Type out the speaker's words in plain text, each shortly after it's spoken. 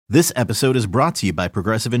This episode is brought to you by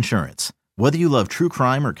Progressive Insurance. Whether you love true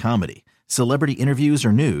crime or comedy, celebrity interviews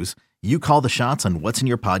or news, you call the shots on what's in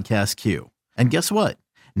your podcast queue. And guess what?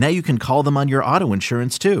 Now you can call them on your auto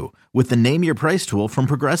insurance too with the Name Your Price tool from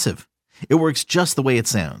Progressive. It works just the way it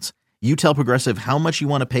sounds. You tell Progressive how much you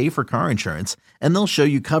want to pay for car insurance, and they'll show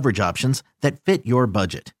you coverage options that fit your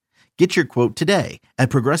budget. Get your quote today at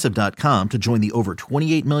Progressive.com to join the over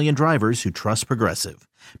 28 million drivers who trust Progressive.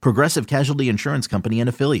 Progressive Casualty Insurance Company and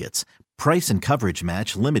Affiliates. Price and coverage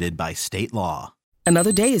match limited by state law.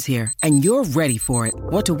 Another day is here, and you're ready for it.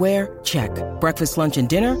 What to wear? Check. Breakfast, lunch, and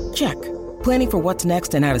dinner? Check. Planning for what's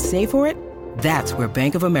next and how to save for it? That's where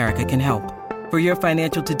Bank of America can help. For your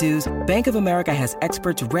financial to-dos, Bank of America has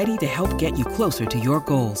experts ready to help get you closer to your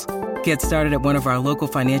goals. Get started at one of our local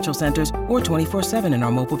financial centers or 24/7 in our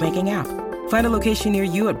mobile banking app. Find a location near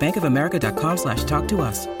you at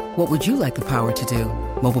bankofamerica.com/talktous. What would you like the power to do?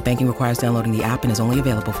 Mobile banking requires downloading the app and is only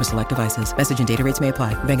available for select devices. Message and data rates may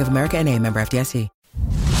apply. Bank of America N.A., member FDIC.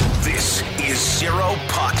 This is Zero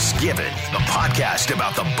Pucks Given, the podcast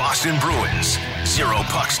about the Boston Bruins. Zero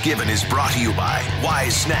Pucks Given is brought to you by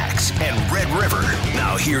Wise Snacks and Red River.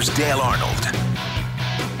 Now here's Dale Arnold.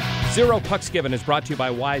 Zero Pucks Given is brought to you by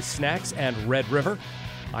Wise Snacks and Red River.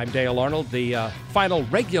 I'm Dale Arnold, the final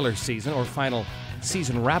regular season or final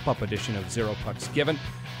season wrap-up edition of Zero Pucks Given.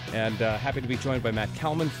 And happy to be joined by Matt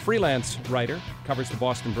Kalman, freelance writer, covers the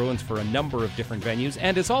Boston Bruins for a number of different venues,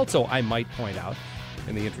 and is also, I might point out,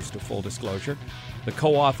 in the interest of full disclosure, the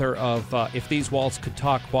co-author of If These Walls Could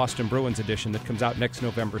Talk, Boston Bruins edition that comes out next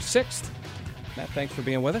November 6th. Matt, thanks for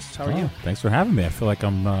being with us. How are you? Thanks for having me. I feel like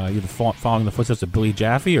I'm either following the footsteps of Billy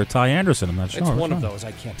Jaffe or Ty Anderson. I'm not sure. It's one of those.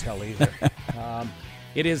 I can't tell either.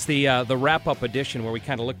 It is the wrap-up edition where we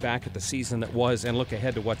kind of look back at the season that was and look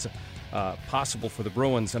ahead to what's possible for the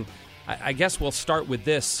Bruins. And I guess we'll start with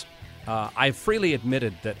this. I freely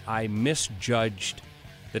admitted that I misjudged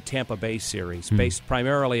the Tampa Bay series based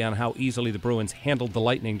primarily on how easily the Bruins handled the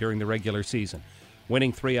Lightning during the regular season.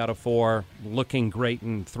 Winning 3 out of 4, looking great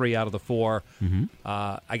in 3 out of the 4.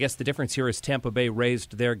 I guess the difference here is Tampa Bay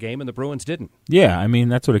raised their game and the Bruins didn't. Yeah, I mean,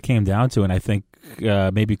 that's what it came down to, and I think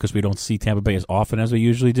maybe because we don't see Tampa Bay as often as we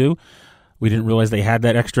usually do, we didn't realize they had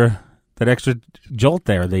that extra jolt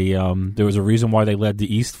there. There was a reason why they led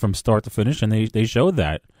the East from start to finish, and they showed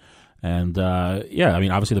that. And, I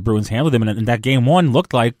mean, obviously the Bruins handled them, and that game one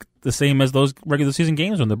looked like the same as those regular season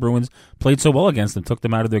games when the Bruins played so well against them, took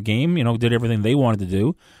them out of their game, did everything they wanted to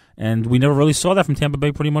do, and we never really saw that from Tampa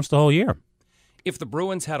Bay pretty much the whole year. If the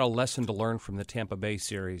Bruins had a lesson to learn from the Tampa Bay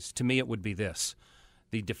series, to me it would be this.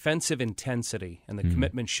 The defensive intensity and the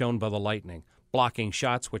commitment shown by the Lightning, blocking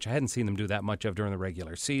shots, which I hadn't seen them do that much of during the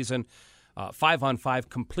regular season, 5-on-5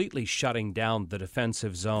 completely shutting down the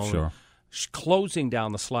defensive zone. Sure. Closing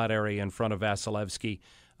down the slot area in front of Vasilevsky.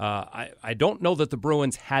 I don't know that the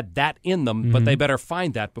Bruins had that in them, but they better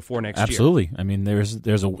find that before next year. Absolutely. I mean,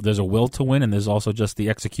 there's a will to win, and there's also just the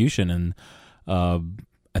execution. And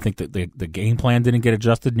I think that the game plan didn't get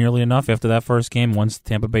adjusted nearly enough after that first game once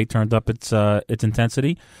Tampa Bay turned up its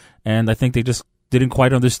intensity. And I think they just didn't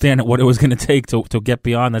quite understand what it was going to take to get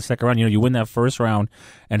beyond that second round. You win that first round,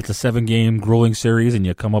 and it's a 7-game grueling series, and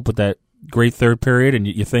you come up with that great third period, and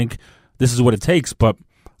you think this is what it takes, but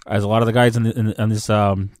as a lot of the guys in this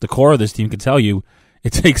the core of this team can tell you,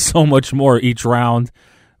 it takes so much more each round.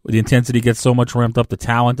 The intensity gets so much ramped up, the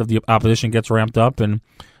talent of the opposition gets ramped up, and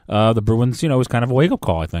the Bruins, was kind of a wake-up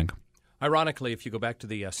call, I think. Ironically, if you go back to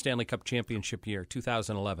the Stanley Cup championship year,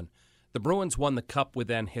 2011, the Bruins won the Cup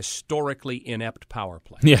with an historically inept power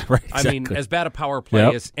play. Yeah, right. Exactly. I mean, as bad a power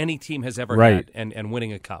play as any team has ever had, and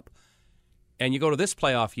winning a Cup. And you go to this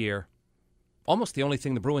playoff year, almost the only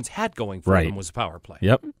thing the Bruins had going for them was a power play.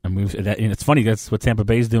 Yep, and it's funny, that's what Tampa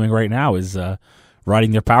Bay's doing right now is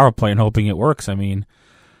riding their power play and hoping it works. I mean,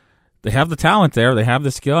 they have the talent there, they have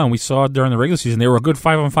the skill, and we saw during the regular season they were a good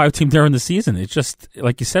 5-on-5 team during the season. It's just,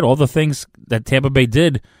 like you said, all the things that Tampa Bay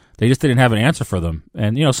did, they just didn't have an answer for them.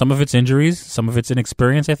 And, some of it's injuries, some of it's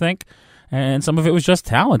inexperience, I think, and some of it was just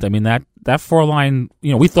talent. I mean, that 4-line,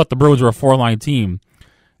 we thought the Bruins were a 4-line team,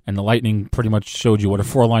 and the Lightning pretty much showed you what a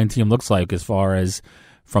 4-line team looks like as far as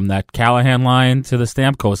from that Callahan line to the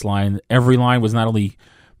Stamkos line. Every line was not only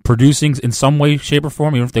producing in some way, shape, or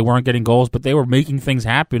form, even if they weren't getting goals, but they were making things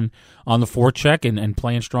happen on the forecheck and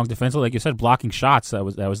playing strong defensively. Like you said, blocking shots, that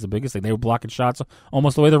was the biggest thing. They were blocking shots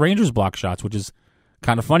almost the way the Rangers block shots, which is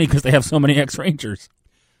kind of funny because they have so many ex-Rangers.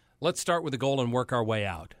 Let's start with the goal and work our way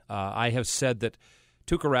out. I have said that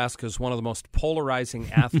Tuukka Rask is one of the most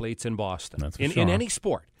polarizing athletes in Boston, in any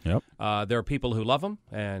sport. Yep. There are people who love him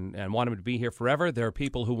and want him to be here forever. There are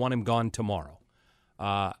people who want him gone tomorrow.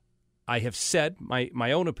 I have said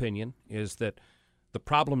my own opinion is that the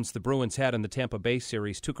problems the Bruins had in the Tampa Bay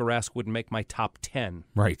series, Tuukka Rask wouldn't make my top 10.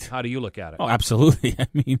 Right. How do you look at it? Oh, absolutely. I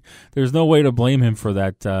mean, there's no way to blame him for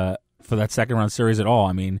that second round series at all.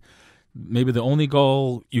 I mean, maybe the only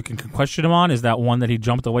goal you can question him on is that one that he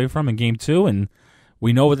jumped away from in Game 2, and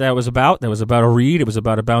we know what that was about. That was about a read. It was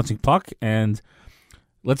about a bouncing puck, and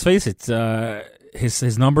let's face it,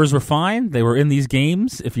 his numbers were fine. They were in these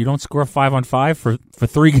games. If you don't score 5-on-5 for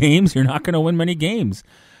 3 games, you're not going to win many games.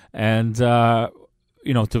 And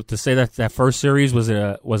to say that first series was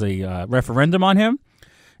a referendum on him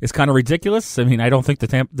is kind of ridiculous. I mean, I don't think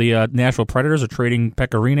the Nashville Predators are trading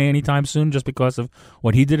Pekka Rinne anytime soon just because of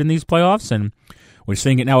what he did in these playoffs. And we're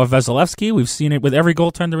seeing it now with Vasilevsky. We've seen it with every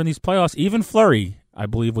goaltender in these playoffs. Even Fleury, I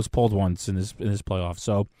believe, was pulled once in this playoff.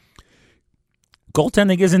 So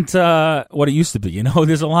goaltending isn't what it used to be.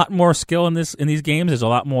 There's a lot more skill in these games. There's a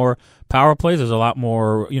lot more power plays. There's a lot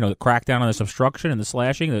more, the crackdown on this obstruction and the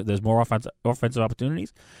slashing. There's more offensive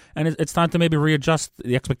opportunities, and it's time to maybe readjust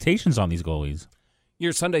the expectations on these goalies.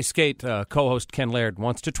 Your Sunday Skate co-host Ken Laird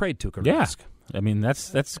wants to trade Tuukka Rask. I mean,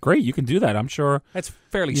 that's great. You can do that, I'm sure. That's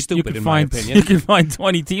fairly stupid in my opinion. You can find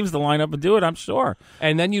 20 teams to line up and do it, I'm sure.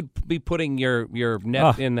 And then you'd be putting your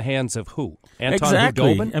net in the hands of who? Anton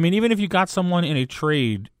exactly. Khudobin? I mean, even if you got someone in a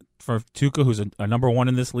trade for Tuukka who's a number one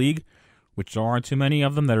in this league, which there aren't too many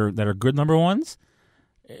of them that are good number ones,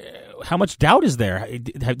 how much doubt is there?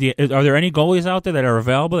 Are there any goalies out there that are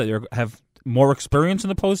available that have more experience in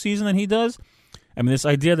the postseason than he does? I mean, this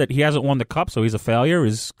idea that he hasn't won the Cup, so he's a failure,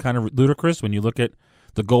 is kind of ludicrous when you look at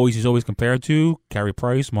the goalies he's always compared to, Carey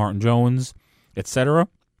Price, Martin Jones, etc.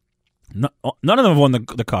 None of them have won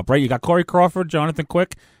the Cup, right? You got Corey Crawford, Jonathan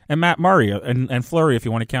Quick, and Matt Murray, and Fleury, if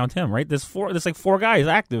you want to count him, right? There's like 4 guys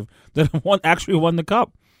active that have actually won the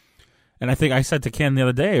Cup. And I think I said to Ken the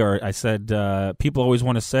other day, or I said, people always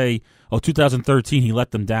want to say, 2013, he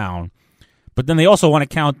let them down. But then they also want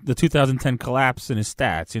to count the 2010 collapse in his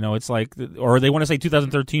stats. It's like, or they want to say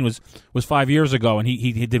 2013 was 5 years ago and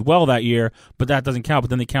he did well that year, but that doesn't count. But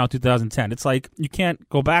then they count 2010. It's like you can't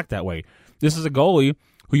go back that way. This is a goalie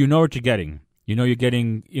who you know what you're getting. You're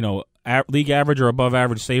getting league average or above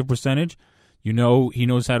average save percentage. He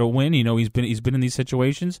knows how to win. He's been in these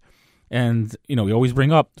situations, and we always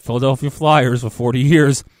bring up Philadelphia Flyers for 40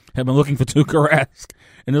 years have been looking for Tuukka Rask,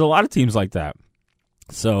 and there's a lot of teams like that.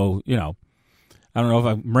 So I don't know if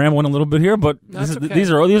I'm rambling a little bit here, but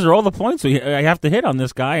these are all the points I have to hit on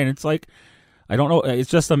this guy, and it's like, I don't know. It's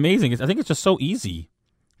just amazing. I think it's just so easy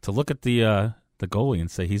to look at the goalie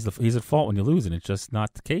and say he's at fault when you lose, and it's just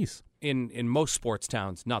not the case. In most sports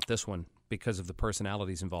towns, not this one, because of the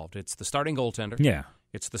personalities involved. It's the starting goaltender. Yeah.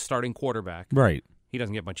 It's the starting quarterback. Right. He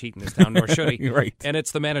doesn't get much heat in this town, nor should he. Right. And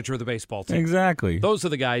it's the manager of the baseball team. Exactly. Those are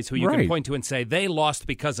the guys who you can point to and say, they lost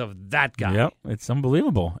because of that guy. Yep. It's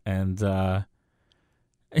unbelievable. And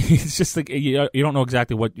it's just like you don't know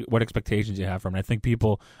exactly what expectations you have from it. I think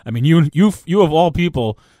people, you of all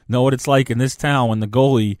people know what it's like in this town when the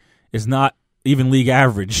goalie is not even league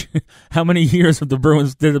average. How many years did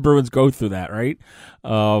the Bruins go through that, right?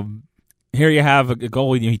 Here you have a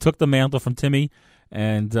goalie. He took the mantle from Timmy,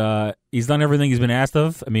 and he's done everything he's been asked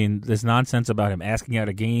of. I mean, there's nonsense about him asking out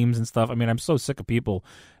of games and stuff. I mean, I'm so sick of people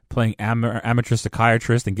playing amateur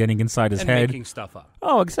psychiatrist and getting inside his head. Making stuff up.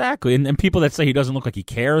 Oh, exactly. And people that say he doesn't look like he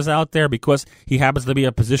cares out there because he happens to be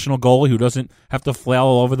a positional goalie who doesn't have to flail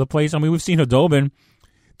all over the place. I mean, we've seen Khudobin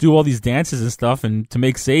do all these dances and stuff and to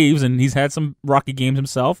make saves, and he's had some rocky games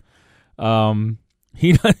himself.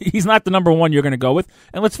 He's not the number one you're going to go with.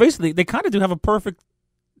 And let's face it, they kind of do have a perfect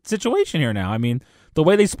situation here now. I mean, the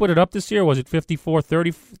way they split it up this year, was it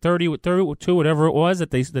 54-30, 32, whatever it was that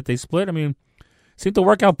they split? I mean, seemed to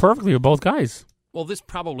work out perfectly with both guys. Well, this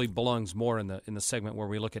probably belongs more in the segment where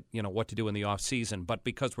we look at what to do in the off season. But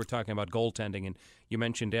because we're talking about goaltending, and you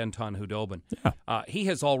mentioned Anton Khudobin, he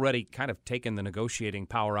has already kind of taken the negotiating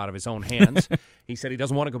power out of his own hands. He said he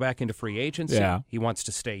doesn't want to go back into free agency. Yeah. He wants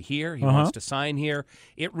to stay here. He wants to sign here.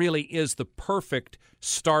 It really is the perfect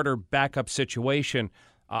starter backup situation.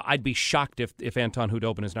 I'd be shocked if Anton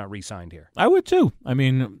Khudobin is not re-signed here. I would too. I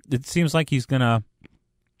mean, it seems like he's going to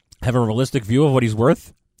have a realistic view of what he's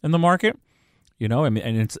worth in the market.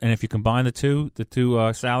 And if you combine the two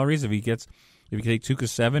salaries, if you take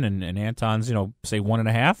Tuukka's 7 and Anton's, say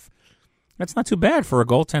 1.5, that's not too bad for a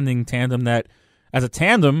goaltending tandem that, as a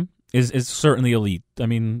tandem, is certainly elite. I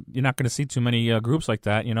mean, you're not going to see too many groups like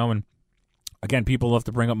that, And again, people love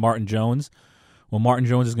to bring up Martin Jones. Well, Martin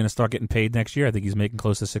Jones is going to start getting paid next year. I think he's making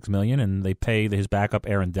close to $6 million, and they pay his backup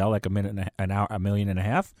Aaron Dell like $1.5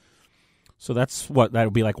 million. So that's that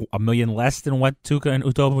would be like $1 million less than what Tuukka and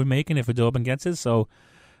Khudobin would be making if Khudobin gets it. So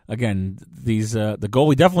again, these the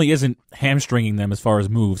goalie definitely isn't hamstringing them as far as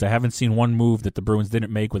moves. I haven't seen one move that the Bruins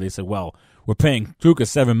didn't make where they said, "Well, we're paying Tuukka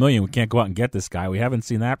 $7 million. We can't go out and get this guy." We haven't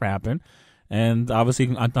seen that happen. And obviously,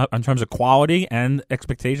 in terms of quality and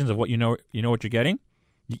expectations of what you know what you're getting,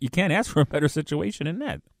 you can't ask for a better situation in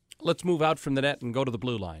net. Let's move out from the net and go to the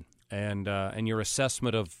blue line, and your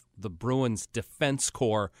assessment of the Bruins' defense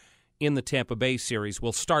core in the Tampa Bay series.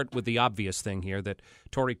 We'll start with the obvious thing here, that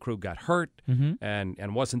Torrey Krug got hurt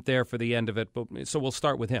and wasn't there for the end of it. But so we'll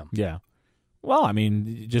start with him. Yeah. Well, I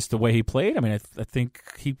mean, just the way he played. I mean, I think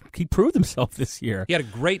he proved himself this year. He had a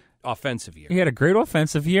great offensive year. He had a great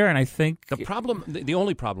offensive year, and I think the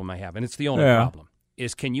only problem I have, and it's the only problem,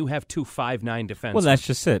 is can you have 2 5'9" defensemen? Well, that's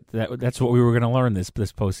just it. That's what we were going to learn this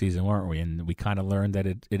postseason, weren't we? And we kind of learned that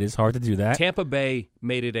it is hard to do that. Tampa Bay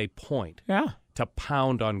made it a point to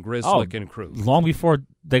pound on Grzelcyk and Krug. Long before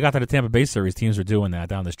they got to the Tampa Bay series, teams were doing that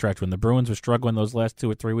down the stretch. When the Bruins were struggling those last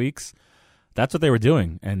 2 or 3 weeks, that's what they were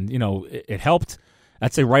doing. And, it helped,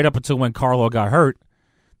 I'd say, right up until when Carlo got hurt.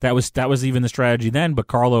 That was even the strategy then, but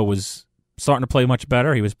Carlo was starting to play much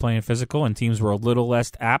better. He was playing physical, and teams were a little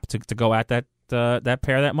less apt to go at that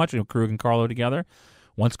pair that much, Krug and Carlo together.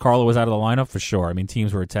 Once Carlo was out of the lineup, for sure. I mean,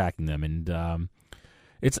 teams were attacking them, and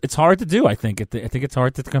it's hard to do. I think it's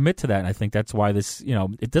hard to commit to that, and I think that's why this.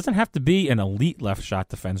 It doesn't have to be an elite left shot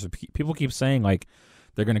defense. People keep saying like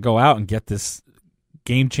they're going to go out and get this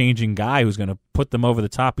game-changing guy who's going to put them over the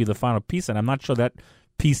top, be the final piece, and I'm not sure that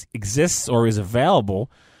piece exists or is available.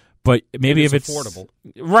 But maybe if it's affordable,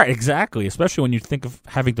 right? Exactly. Especially when you think of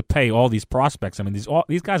having to pay all these prospects. I mean,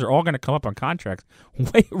 these guys are all going to come up on contracts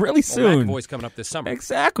really soon. McAvoy's coming up this summer.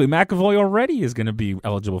 Exactly. McAvoy already is going to be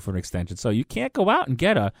eligible for an extension. So you can't go out and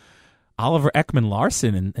get a Oliver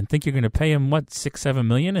Ekman-Larsson and think you're going to pay him $6-7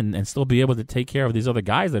 million and still be able to take care of these other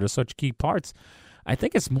guys that are such key parts. I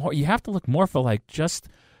think it's more. You have to look more for like just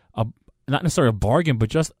not necessarily a bargain, but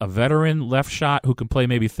just a veteran left shot who can play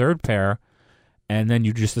maybe third pair. And then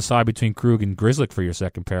you just decide between Krug and Grzelcyk for your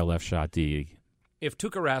second pair left shot D. If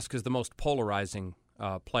Tuukka Rask is the most polarizing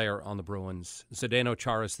player on the Bruins, Zdeno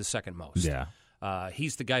Chara is the second most. Yeah.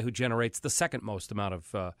 He's the guy who generates the second most amount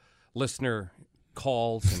of listener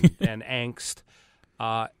calls and angst.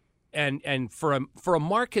 And for a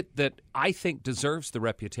market that I think deserves the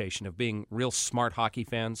reputation of being real smart hockey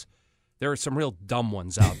fans, there are some real dumb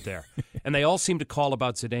ones out there. And they all seem to call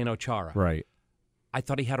about Zdeno Chara. Right. I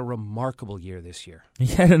thought he had a remarkable year this year. He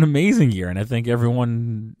had an amazing year, and I think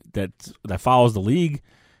everyone that follows the league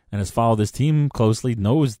and has followed this team closely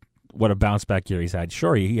knows what a bounce-back year he's had.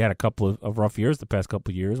 Sure, he had a couple of rough years the past couple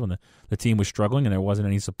of years when the team was struggling and there wasn't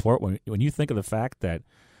any support. When you think of the fact that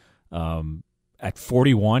at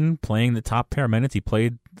 41, playing the top pair minutes, he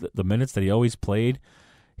played the minutes that he always played.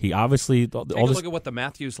 He obviously take a look at what the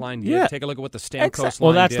Matthews line did. Yeah. Take a look at what the Stamkos line did.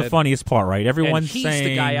 Well, that's the funniest part, right? Everyone's he's saying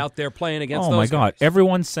the guy out there playing against those my God. guys.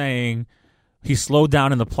 Everyone's saying he slowed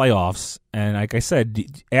down in the playoffs. And like I said,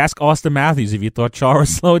 ask Austin Matthews if you thought Chara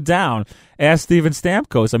slowed down. Ask Steven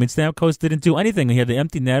Stamkos. I mean, Stamkos didn't do anything. He had the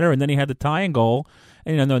empty netter, and then he had the tying goal.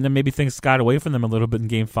 And then maybe things got away from them a little bit in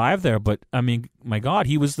Game 5 there. But, I mean, my God,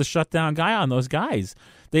 he was the shutdown guy on those guys.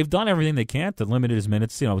 They've done everything they can to limit his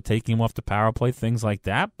minutes, taking him off the power play, things like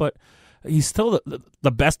that. But he's still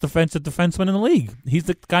the best defensive defenseman in the league. He's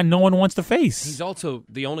the guy no one wants to face. He's also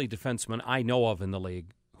the only defenseman I know of in the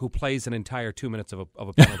league who plays an entire 2 minutes of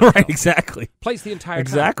a penalty. Right, exactly. Plays the entire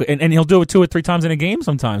exactly. time. And he'll do it 2 or 3 times in a game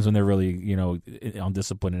sometimes when they're really,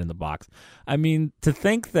 undisciplined in the box. I mean, to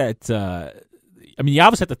think that, you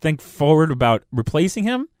obviously have to think forward about replacing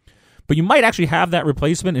him, but you might actually have that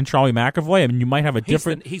replacement in Charlie McAvoy. I mean, you might have a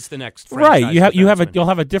different. He's the next. Right. You'll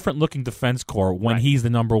have a different looking defense core when he's the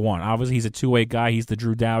number one. Obviously, he's a 2-way guy. He's the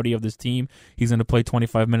Drew Doughty of this team. He's going to play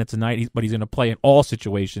 25 minutes a night, but he's going to play in all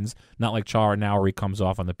situations. Not like Chara now, where he comes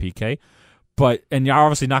off on the PK. And you're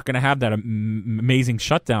obviously not going to have that amazing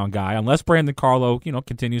shutdown guy unless Brandon Carlo,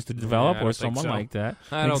 continues to develop or someone like that.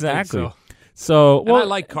 I don't think so. So, I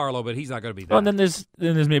like Carlo, but he's not going to be that. Well, and then there's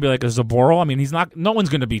maybe like a Zaboral. I mean, he's not. No one's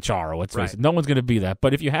going to be Chara. Let's face it. No one's going to be that.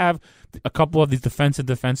 But if you have a couple of these defensive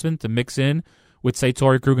defensemen to mix in with, say,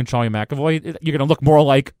 Torrey Krug and Charlie McAvoy, you're going to look more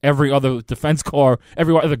like every other defense core,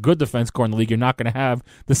 every other good defense core in the league. You're not going to have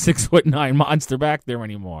the 6'9" monster back there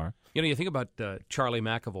anymore. You think about Charlie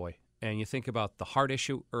McAvoy, and you think about the heart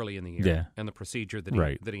issue early in the year and the procedure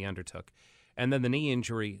that he undertook, and then the knee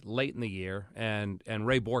injury late in the year. And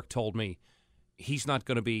Ray Bork told me he's not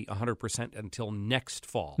going to be 100% until next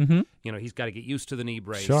fall. Mm-hmm. He's got to get used to the knee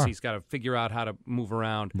brace. Sure. He's got to figure out how to move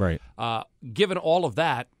around. Right. Given all of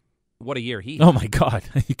that, what a year he had. Oh, my God.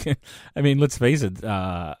 Let's face it.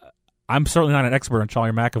 I'm certainly not an expert on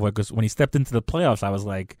Charlie McAvoy because when he stepped into the playoffs, I was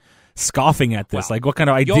like scoffing at this. Well, what kind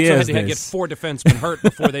of idea you also is had to this? get 4 defensemen hurt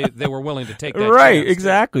before they were willing to take that right, chance.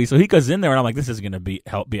 exactly. So he goes in there, and I'm like, this is going to be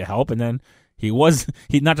a help. And then he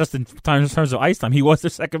not just in terms of ice time, he was their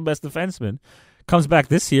second best defenseman. Comes back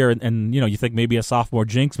this year, and you think maybe a sophomore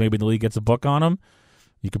jinx, maybe the league gets a book on him.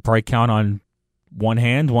 You could probably count on 1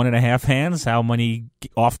 hand, 1.5 hands, how many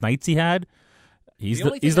off nights he had. He's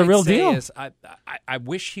the real deal. Is I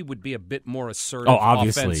wish he would be a bit more assertive. Oh,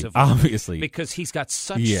 obviously, because he's got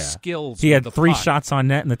such skills. He had with the 3 puck. shots on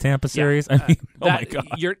net in the Tampa series. I mean, my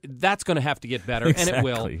God, that's going to have to get better, exactly. and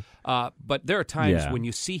it will. But there are times when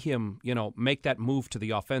you see him, make that move to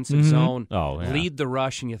the offensive Mm-hmm. zone, lead the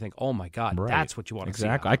rush, and you think, "Oh my God, that's what you want to see."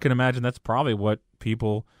 Exactly. I can imagine that's probably what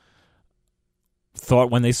people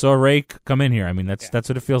thought when they saw Ray come in here. I mean, that's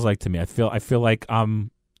what it feels like to me. I feel like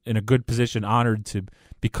I'm in a good position, honored to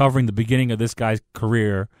be covering the beginning of this guy's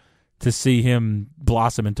career, to see him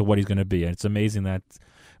blossom into what he's going to be. And it's amazing that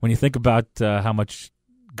when you think about how much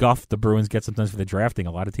guff the Bruins get sometimes for the drafting,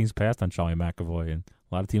 a lot of teams passed on Charlie McAvoy, and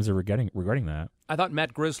a lot of teams are regretting that. I thought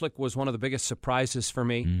Matt Grzelcyk was one of the biggest surprises for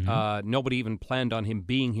me. Mm-hmm. Nobody even planned on him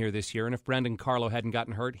being here this year, and if Brandon Carlo hadn't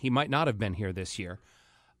gotten hurt, he might not have been here this year.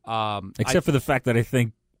 Except for the fact that I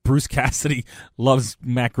think Bruce Cassidy loves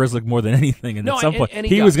Matt Grzelcyk more than anything, and at some point and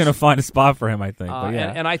he was going to find a spot for him, I think.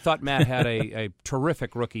 And I thought Matt had a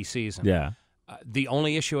terrific rookie season. Yeah. The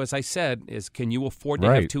only issue, as I said, is can you afford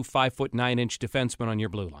to have 2 5'9" defensemen on your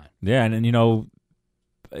blue line? Yeah, and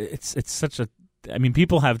it's such a. I mean,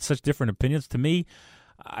 people have such different opinions. To me,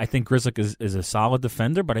 I think Grzelcyk is a solid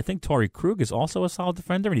defender, but I think Torrey Krug is also a solid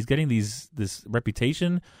defender, and he's getting this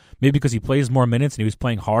reputation maybe because he plays more minutes and he was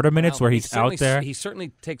playing harder minutes where he's out there. He certainly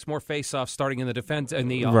takes more face-offs starting in the defense and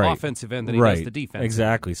the offensive end than he does the defense.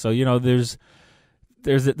 Exactly. So there's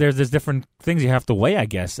different things you have to weigh, I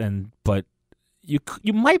guess, but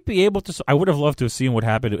you might be able to. I would have loved to have seen what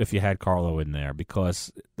happened if you had Carlo in there,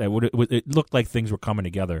 because it looked like things were coming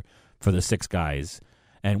together for the 6 guys.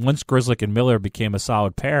 And once Grzelcyk and Miller became a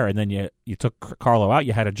solid pair, and then you took Carlo out,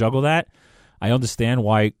 you had to juggle that. I understand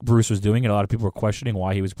why Bruce was doing it. A lot of people were questioning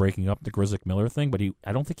why he was breaking up the Grzelcyk-Miller thing, but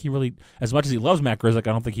I don't think he really, as much as he loves Matt Grzelcyk,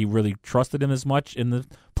 I don't think he really trusted him as much in the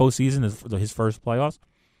postseason as his first playoffs.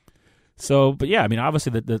 So, but yeah, I mean,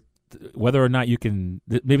 obviously, the whether or not you can,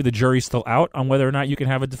 maybe the jury's still out on whether or not you can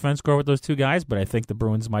have a defense core with those 2 guys, but I think the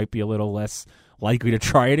Bruins might be a little less likely to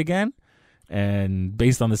try it again. And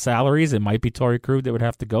based on the salaries, it might be Torrey Krug that would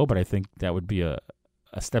have to go, but I think that would be a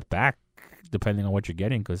step back depending on what you're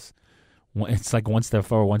getting, because it's like 1 step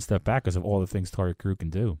forward, 1 step back because of all the things Torrey Krug can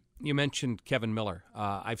do. You mentioned Kevin Miller.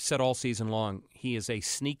 I've said all season long, he is a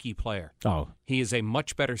sneaky player. Oh. He is a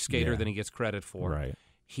much better skater than he gets credit for. Right.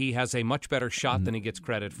 He has a much better shot than he gets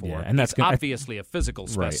credit for. Yeah, and that's obviously a physical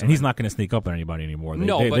specimen. Right, and he's not going to sneak up on anybody anymore.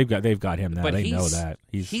 They've got him now. They know that.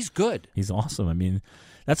 He's good. He's awesome. I mean,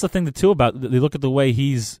 that's the thing, too, about they look at the way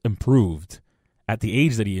he's improved at the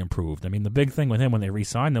age that he improved. I mean, the big thing with him when they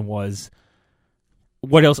re-signed him was,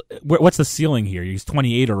 what else? What's the ceiling here? He's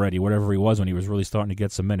 28 already, whatever he was when he was really starting to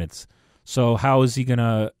get some minutes. So how is he going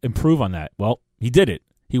to improve on that? Well, he did it.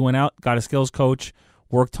 He went out, got a skills coach,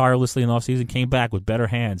 worked tirelessly in the offseason, came back with better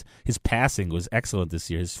hands. His passing was excellent this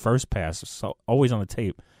year. His first pass was always on the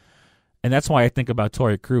tape. And that's why I think about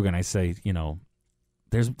Torrey Krug, and I say,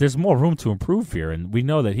 there's more room to improve here. And we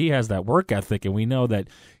know that he has that work ethic, and we know that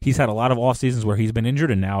he's had a lot of off seasons where he's been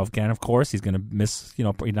injured, and now again, of course, he's going to miss, he's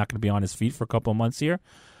not going to be on his feet for a couple of months here.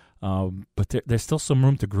 But there's still some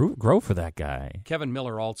room to grow for that guy. Kevin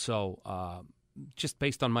Miller also, just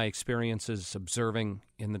based on my experiences observing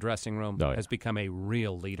in the dressing room, has become a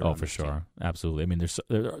real leader. Oh, for sure. Team. Absolutely. I mean,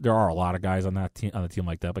 there are a lot of guys on that team,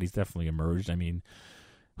 like that, but he's definitely emerged. I mean,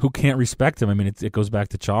 who can't respect him? I mean, it goes back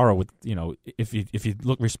to Chara with, if you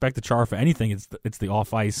respect the Chara for anything, it's the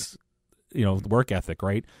off ice, work ethic,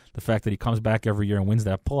 right? The fact that he comes back every year and wins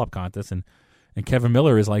that pull up contest, and Kevin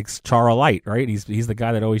Miller is like Chara light, right? He's the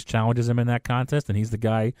guy that always challenges him in that contest, and he's the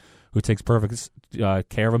guy who takes perfect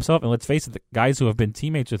care of himself. And let's face it, the guys who have been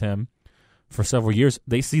teammates with him for several years,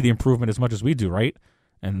 they see the improvement as much as we do, right?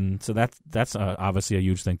 And so that's obviously a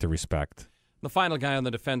huge thing to respect. The final guy on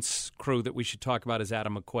the defense crew that we should talk about is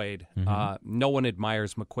Adam McQuaid. Mm-hmm. No one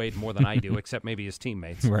admires McQuaid more than I do, except maybe his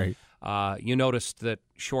teammates. Right. You noticed that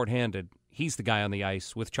shorthanded, he's the guy on the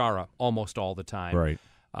ice with Chara almost all the time. Right.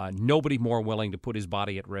 Nobody more willing to put his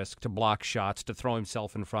body at risk, to block shots, to throw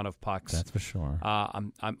himself in front of pucks. That's for sure.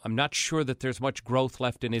 I'm not sure that there's much growth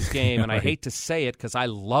left in his game, and Right. I hate to say it because I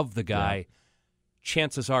love the guy. Yeah.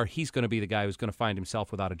 Chances are he's going to be the guy who's going to find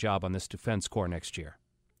himself without a job on this defense corps next year.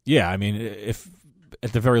 Yeah, I mean, if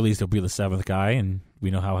at the very least, he'll be the seventh guy, and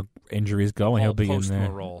we know how injuries go, and he'll be in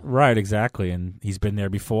there. Role. Right, exactly. And he's been there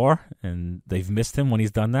before, and they've missed him when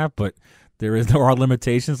he's done that. But there are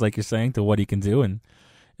limitations, like you're saying, to what he can do, and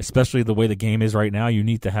especially the way the game is right now, you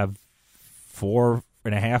need to have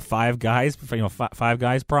 4.5, 5 guys, five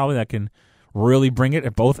guys probably that can really bring it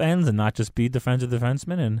at both ends and not just be defensive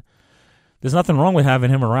defensemen. And there's nothing wrong with having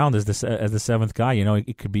him around as the seventh guy.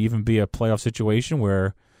 It could even be a playoff situation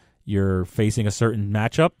where you're facing a certain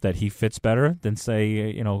matchup that he fits better than,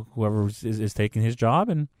 say, whoever is taking his job,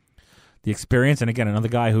 and the experience. And again, another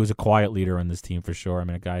guy who's a quiet leader on this team for sure. I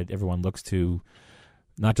mean, a guy everyone looks to,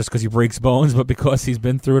 not just because he breaks bones, but because he's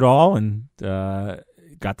been through it all and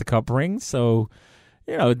got the cup ring. So,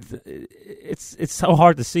 it's so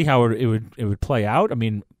hard to see how it would play out. I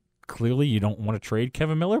mean, clearly you don't want to trade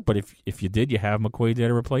Kevin Miller, but if you did, you have McQuaid there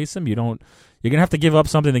to replace him. You're gonna have to give up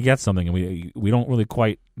something to get something, and we don't really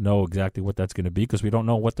quite know exactly what that's going to be because we don't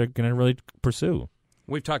know what they're going to really pursue.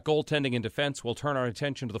 We've talked goaltending and defense. We'll turn our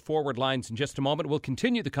attention to the forward lines in just a moment. We'll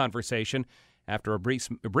continue the conversation after a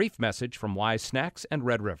brief message from Wise Snacks and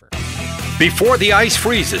Red River. Before the ice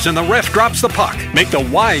freezes and the ref drops the puck, make the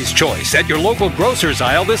Wise choice at your local grocer's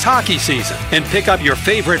aisle this hockey season and pick up your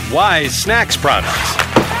favorite Wise Snacks products.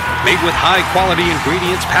 Made with high-quality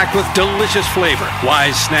ingredients packed with delicious flavor,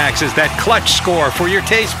 Wise Snacks is that clutch score for your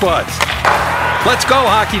taste buds. Let's go,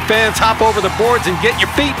 hockey fans. Hop over the boards and get your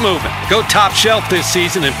feet moving. Go top shelf this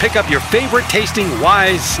season and pick up your favorite tasting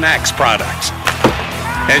Wise Snacks products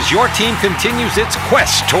as your team continues its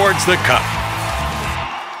quest towards the cup.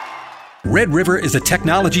 Red River is a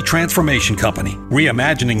technology transformation company,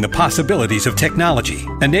 reimagining the possibilities of technology,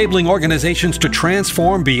 enabling organizations to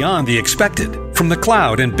transform beyond the expected. From the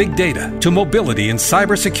cloud and big data to mobility and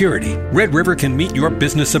cybersecurity, Red River can meet your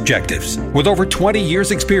business objectives. With over 20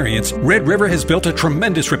 years' experience, Red River has built a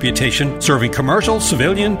tremendous reputation serving commercial,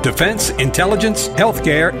 civilian, defense, intelligence,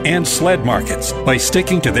 healthcare, and SLED markets by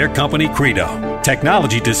sticking to their company credo.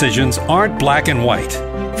 Technology decisions aren't black and white.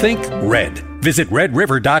 Think red. Visit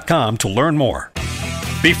redriver.com to learn more.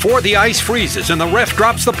 Before the ice freezes and the ref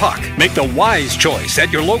drops the puck, make the Wise choice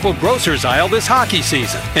at your local grocer's aisle this hockey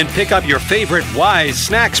season and pick up your favorite Wise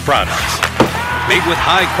Snacks products. Made with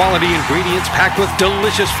high-quality ingredients packed with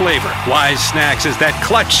delicious flavor, Wise Snacks is that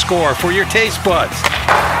clutch score for your taste buds.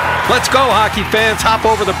 Let's go, hockey fans. Hop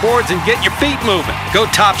over the boards and get your feet moving. Go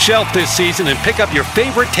top shelf this season and pick up your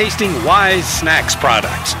favorite tasting Wise Snacks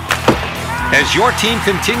products as your team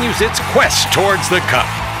continues its quest towards the cup.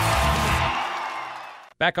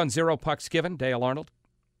 Back on Zero Pucks Given, Dale Arnold.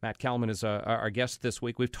 Matt Kalman is our guest this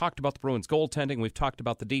week. We've talked about the Bruins goaltending. We've talked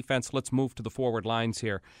about the defense. Let's move to the forward lines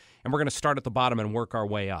here. And we're going to start at the bottom and work our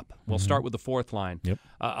way up. We'll start with the fourth line. Yep.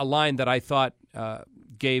 A line that I thought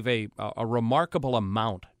gave a remarkable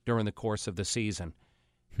amount during the course of the season.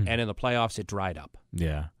 And in the playoffs, it dried up.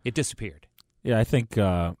 Yeah. It disappeared. Yeah, I think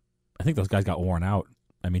those guys got worn out.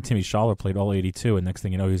 I mean, Timmy Schaller played all 82, and next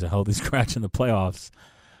thing you know, he was a healthy scratch in the playoffs.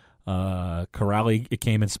 Corrali, it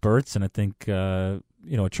came in spurts, and I think,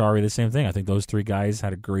 Achari, the same thing. I think those three guys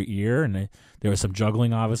had a great year, and there was some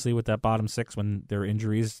juggling, obviously, with that bottom six when there were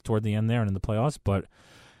injuries toward the end there and in the playoffs, but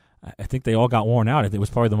I think they all got worn out. It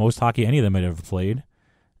was probably the most hockey any of them had ever played,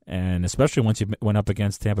 and especially once you went up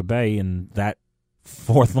against Tampa Bay and that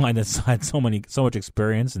fourth line that had so much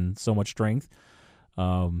experience and so much strength.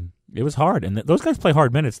 It was hard, and those guys play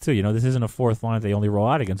hard minutes too. This isn't a fourth line they only roll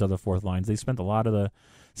out against other fourth lines. They spent a lot of the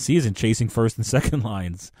season chasing first and second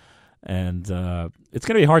lines, and it's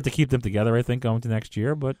going to be hard to keep them together, I think, going to next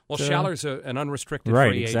year. But Schaller's an unrestricted right,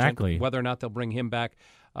 free agent. Exactly. Whether or not they'll bring him back,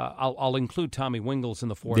 I'll include Tommy Wingles in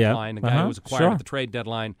the fourth line, the guy who was acquired at the trade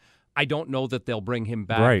deadline. I don't know that they'll bring him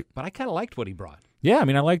back, but I kind of liked what he brought. Yeah, I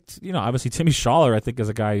mean, I liked, obviously Timmy Schaller, I think, is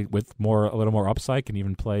a guy with a little more upside, can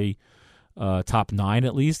even play top 9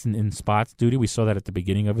 at least in spots duty. We saw that at the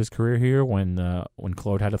beginning of his career here when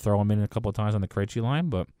Claude had to throw him in a couple of times on the Krejci line.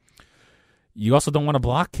 But you also don't want to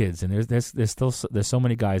block kids, and there's so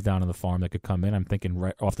many guys down on the farm that could come in. I'm thinking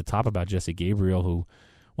right off the top about Jesse Gabriel, who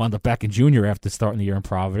wound up back in junior after starting the year in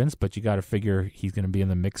Providence. But you got to figure he's going to be in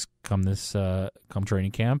the mix come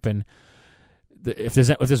training camp. And if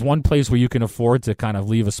there's one place where you can afford to kind of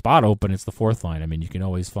leave a spot open, it's the fourth line. I mean, you can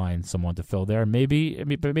always find someone to fill there. Maybe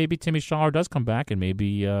Timmy Schaller does come back, and maybe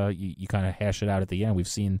you kind of hash it out at the end. We've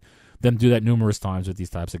seen them do that numerous times with these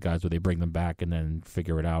types of guys, where they bring them back and then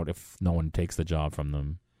figure it out if no one takes the job from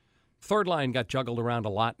them. Third line got juggled around a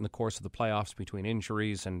lot in the course of the playoffs between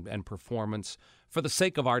injuries and performance. For the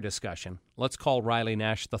sake of our discussion, let's call Riley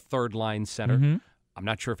Nash the third line center. Mm-hmm. I'm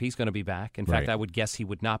not sure if he's going to be back. In fact, I would guess he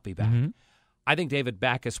would not be back. Mm-hmm. I think David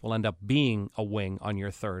Backes will end up being a wing on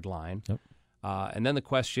your third line. Yep. And then the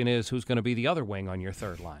question is, who's going to be the other wing on your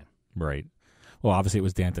third line? Right. Well, obviously it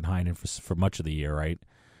was Danton Heinen for much of the year, right?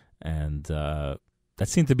 And that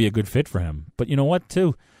seemed to be a good fit for him. But you know what,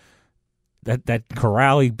 too? That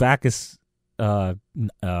Corrali, Backes,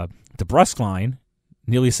 DeBrusk line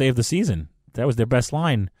nearly saved the season. That was their best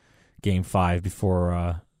line Game 5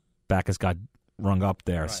 before Backes got rung up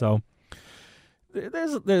there. Right. So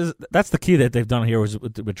that's the key that they've done here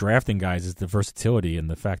with drafting guys is the versatility and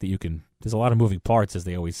the fact that there's a lot of moving parts, as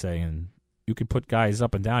they always say, and you can put guys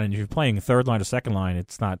up and down. And if you're playing third line or second line,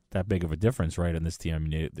 it's not that big of a difference, right? In this team, I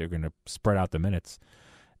mean, they're going to spread out the minutes,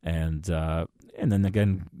 and then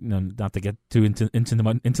again, not to get too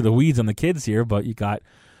into the weeds on the kids here, but you got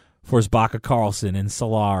Forsbacka Karlsson and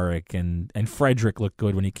Solaric and Frederick looked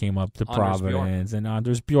good when he came up to Providence, and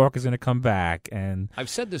Anders Bjork is going to come back. And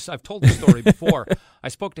I've told this story before. I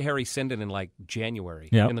spoke to Harry Sinden in like January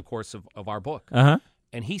in the course of our book,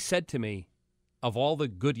 and he said to me, of all the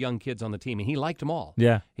good young kids on the team, and he liked them all.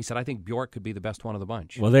 Yeah, he said, I think Bjork could be the best one of the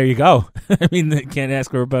bunch. Well, there you go. I mean, they can't ask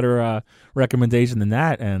for a better recommendation than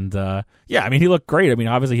that. And I mean, he looked great. I mean,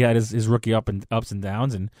 obviously he had his rookie ups and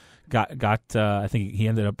downs, and got I think he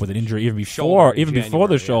ended up with an injury even before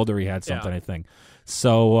the shoulder. He had something, I think.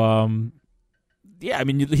 So I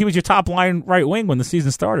mean, he was your top line right wing when the season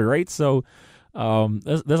started, right? So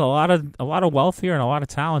there's a lot of wealth here and a lot of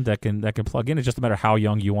talent that can plug in. It's just a matter of how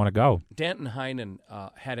young you want to go. Danton Heinen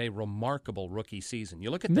had a remarkable rookie season. You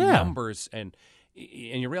look at the numbers and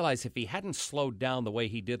you realize if he hadn't slowed down the way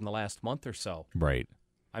he did in the last month or so, right?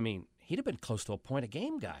 I mean, he'd have been close to a point a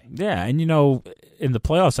game guy. Yeah, and in the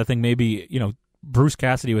playoffs, I think maybe Bruce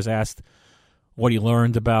Cassidy was asked what he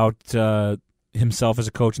learned about himself as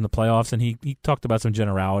a coach in the playoffs, and he talked about some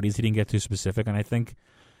generalities. He didn't get too specific, and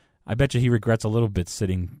I bet you he regrets a little bit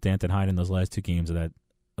sitting Danton Heinen in those last two games of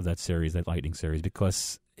that series, that Lightning series,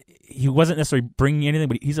 because he wasn't necessarily bringing anything,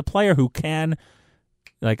 but he's a player who can,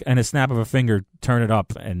 like, in a snap of a finger, turn it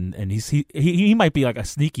up, and he might be like a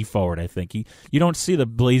sneaky forward. I think you don't see the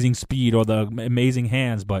blazing speed or the amazing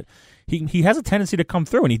hands, but he has a tendency to come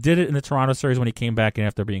through, and he did it in the Toronto series when he came back in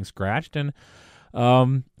after being scratched, and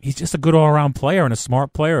he's just a good all-around player and a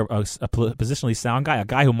smart player, a positionally sound guy, a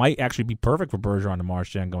guy who might actually be perfect for Bergeron and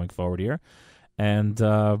Marchand going forward here. And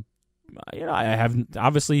I haven't,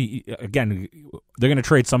 obviously, again, they're going to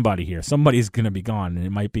trade somebody here. Somebody's going to be gone, and it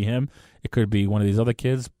might be him. It could be one of these other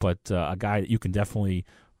kids, but a guy that you can definitely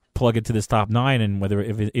plug into this top nine, and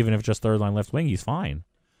even if just third line left wing, he's fine.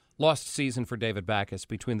 Lost season for David Backes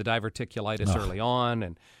between the diverticulitis early on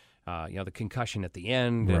and the concussion at the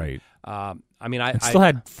end. Right. And, I still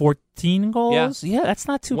had 14 goals. Yeah, that's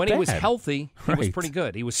not too bad. When he was healthy, he was pretty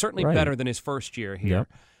good. He was certainly better than his first year here. Yep.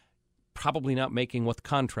 Probably not making what the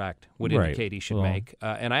contract would indicate he should make.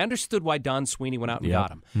 And I understood why Don Sweeney went out and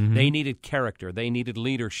got him. Mm-hmm. They needed character. They needed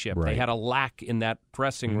leadership. Right. They had a lack in that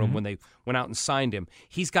dressing room when they went out and signed him.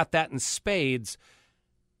 He's got that in spades.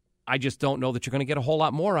 I just don't know that you're going to get a whole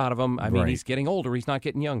lot more out of him. I mean, he's getting older. He's not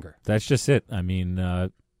getting younger. That's just it. I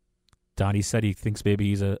mean, Donnie said he thinks maybe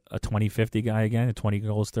he's a 20-50 guy again, 20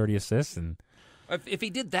 goals, 30 assists. And if he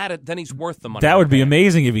did that, then he's worth the money. That would be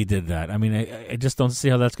amazing if he did that. I mean, I just don't see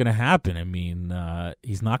how that's going to happen. I mean,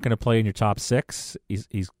 he's not going to play in your top six.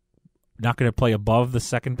 He's not going to play above the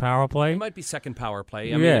second power play. He might be second power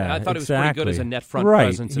play. I thought he was pretty good as a net front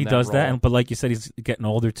presence. He does that, but like you said, he's getting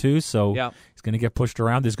older too, so he's going to get pushed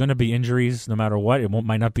around. There's going to be injuries no matter what. It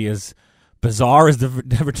might not be as bizarre as the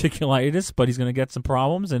diverticulitis, but he's going to get some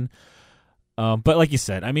problems. And but like you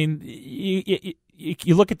said, I mean,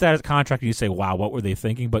 you look at that as a contract and you say, wow, what were they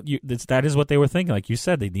thinking? But that is what they were thinking. Like you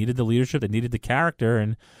said, they needed the leadership, they needed the character,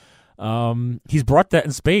 and he's brought that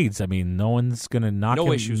in spades. I mean, no one's going to knock him.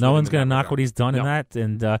 No one's going to knock what he's done in that.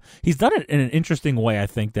 And he's done it in an interesting way, I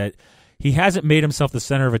think, that he hasn't made himself the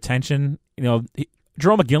center of attention.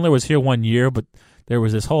 Jerome McGinley was here 1 year, but there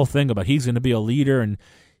was this whole thing about he's going to be a leader, and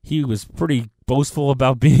he was pretty boastful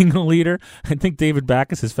about being a leader. I think David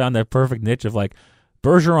Backes has found that perfect niche of, like,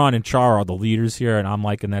 Bergeron and Char are the leaders here, and I'm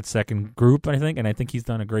like in that second group, I think, and I think he's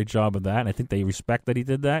done a great job of that, and I think they respect that he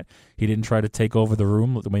did that. He didn't try to take over the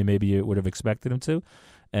room the way maybe you would have expected him to.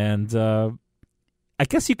 And I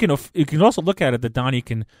guess you can also look at it that Donnie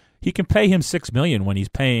can pay him $6 million when he's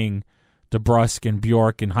paying DeBrusk and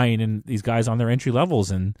Bjork and Heinen and these guys on their entry levels,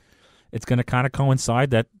 and it's going to kind of coincide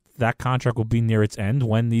that contract will be near its end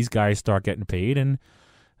when these guys start getting paid, and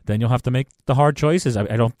then you'll have to make the hard choices.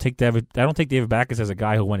 I don't take David Backes as a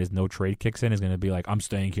guy who, when his no trade kicks in, is going to be like, I'm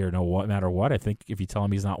staying here no matter what. I think if you tell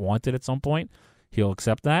him he's not wanted at some point, he'll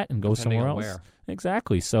accept that and go somewhere else. Where.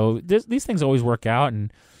 Exactly. So these things always work out,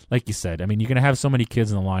 and like you said, I mean, you're going to have so many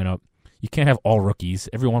kids in the lineup. You can't have all rookies.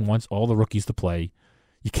 Everyone wants all the rookies to play.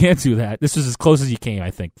 You can't do that. This is as close as you came,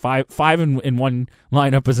 I think. Five in one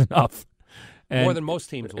lineup is enough. And more than most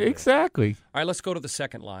teams will. Exactly. All right, let's go to the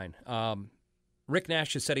second line. Rick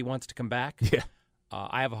Nash has said he wants to come back. Yeah.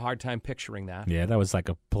 I have a hard time picturing that. Yeah, that was like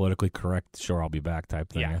a politically correct, sure, I'll be back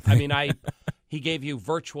type thing. Yeah, I mean, he gave you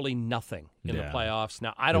virtually nothing in the playoffs.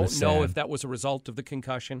 Now, I It don't was know sad. if that was a result of the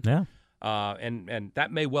concussion. Yeah. And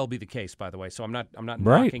that may well be the case, by the way. So I'm not Right.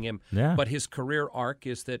 knocking him. Yeah. But his career arc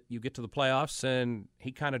is that you get to the playoffs and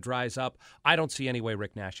he kind of dries up. I don't see any way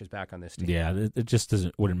Rick Nash is back on this team. Yeah, it just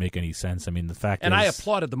wouldn't make any sense. I mean, the fact And is, I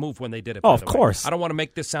applauded the move when they did it. Oh, by of the way. course. I don't want to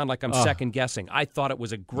make this sound like I'm second guessing. I thought it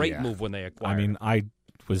was a great move when they acquired. I mean, I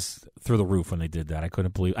was through the roof when they did that. I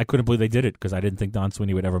couldn't believe they did it because I didn't think Don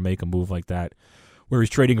Sweeney would ever make a move like that, where he's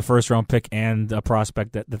trading a first-round pick and a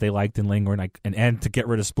prospect that they liked in Linger, and to get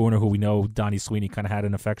rid of Spooner, who we know Donnie Sweeney kind of had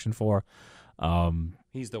an affection for.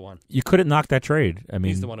 he's the one. You couldn't knock that trade. I mean,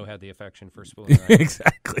 He's the one who had the affection for Spooner. Right?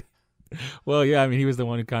 Exactly. Well, yeah, I mean, he was the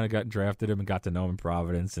one who kind of drafted him and got to know him in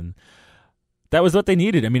Providence, and that was what they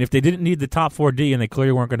needed. I mean, if they didn't need the top 4D and they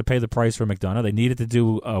clearly weren't going to pay the price for McDonough, they needed to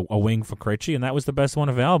do a wing for Krejci, and that was the best one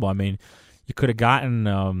available. I mean, you could have gotten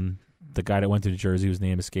the guy that went to New Jersey, whose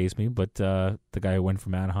name escapes me, but the guy who went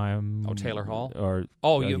from Anaheim. Oh, Taylor Hall?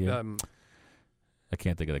 I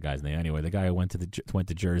can't think of the guy's name. Anyway, the guy who went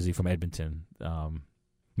to Jersey from Edmonton.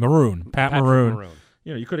 Pat Maroon.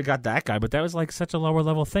 You know, you could have got that guy, but that was like such a lower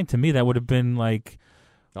level thing. To me, that would have been like,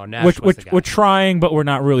 no, Nash was the guy. We're trying, but we're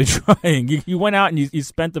not really trying. You went out and you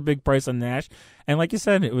spent a big price on Nash, and like you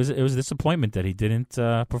said, it was a disappointment that he didn't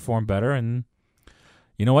perform better. And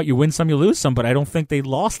you know what? You win some, you lose some, but I don't think they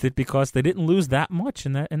lost it because they didn't lose that much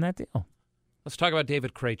in that deal. Let's talk about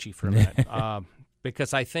David Krejci for a minute,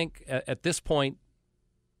 because I think at this point,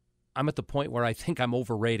 I'm at the point where I think I'm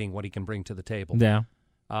overrating what he can bring to the table. Yeah.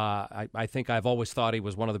 I think I've always thought he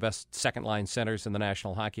was one of the best second-line centers in the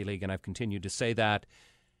National Hockey League, and I've continued to say that.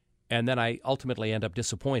 And then I ultimately end up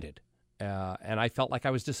disappointed. And I felt like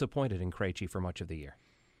I was disappointed in Krejci for much of the year.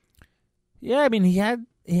 Yeah, I mean,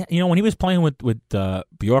 when he was playing with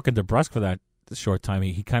Bjork and DeBrusk for that short time,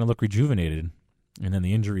 he kind of looked rejuvenated. And then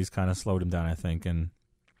the injuries kind of slowed him down, I think. And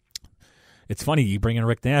it's funny, you bring in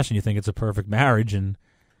Rick Nash and you think it's a perfect marriage, and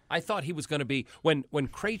I thought he was going to be when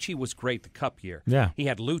Krejci was great the Cup year. Yeah, he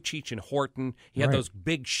had Lucic and Horton. He had those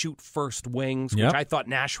big shoot first wings, Yep. which I thought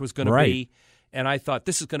Nash was going to be. And I thought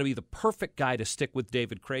this is going to be the perfect guy to stick with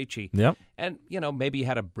David Krejci. Yep. And maybe he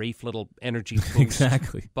had a brief little energy boost.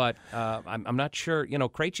 Exactly. But I'm not sure.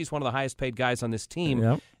 Krejci's one of the highest paid guys on this team,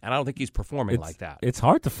 Yep. and I don't think he's performing like that. It's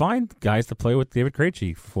hard to find guys to play with David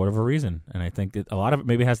Krejci for whatever reason, and I think a lot of it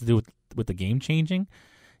maybe has to do with the game changing.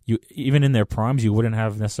 You even in their primes, you wouldn't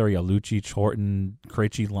have necessarily a Lucic, Horton,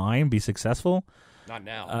 Krejci line be successful. Not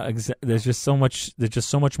now. There's just so much. There's just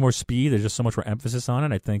so much more speed. There's just so much more emphasis on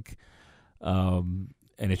it. I think, and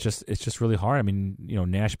it's just really hard. I mean,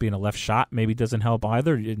 Nash being a left shot maybe doesn't help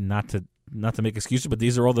either. Not to make excuses, but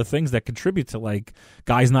these are all the things that contribute to like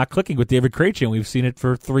guys not clicking with David Krejci, and we've seen it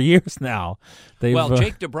for 3 years now.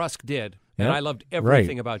 Jake DeBrusk did. And Yep. I loved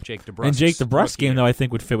everything about Jake DeBrusk. And Jake DeBrusk's game, though, I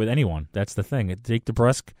think would fit with anyone. That's the thing. Jake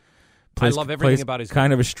DeBrusk plays, I love everything about his game.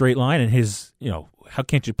 Kind of a straight line, and his, how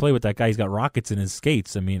can't you play with that guy? He's got rockets in his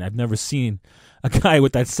skates. I mean, I've never seen a guy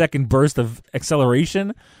with that second burst of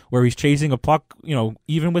acceleration where he's chasing a puck,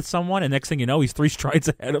 even with someone, and next thing you know, he's 3 strides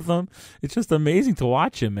ahead of them. It's just amazing to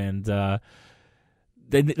watch him, and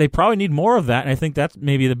they probably need more of that, and I think that's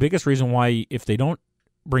maybe the biggest reason why if they don't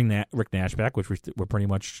bring Rick Nash back, which we're pretty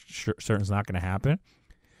much certain is not going to happen.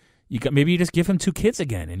 Maybe you just give him 2 kids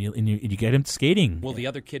again, and you get him skating. Will the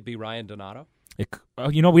other kid be Ryan Donato?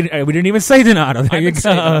 We didn't even say Donato. There you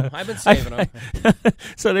go. I've been saving him.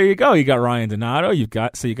 So there you go. You got Ryan Donato. You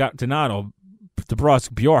got Donato,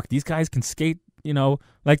 DeBrusk, Bjork. These guys can skate,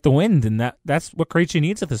 like the wind, and that's what Krejci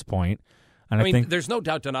needs at this point. And I think there's no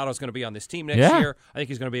doubt Donato's going to be on this team next year. I think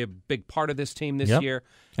he's going to be a big part of this team this year.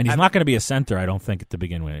 And he's not going to be a center, I don't think, to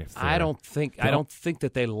begin with. I don't think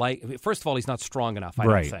that they like. First of all, he's not strong enough. I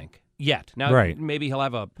don't think yet. Now maybe he'll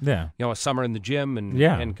have a summer in the gym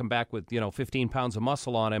and come back with 15 pounds of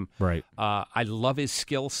muscle on him. Right. I love his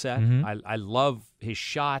skill set. Mm-hmm. I love his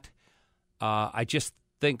shot. I just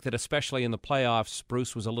think that especially in the playoffs,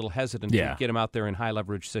 Bruce was a little hesitant to get him out there in high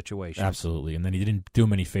leverage situations. Absolutely, and then he didn't do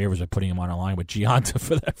him any favors by putting him on a line with Gianta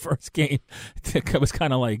for that first game. It was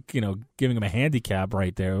kind of like giving him a handicap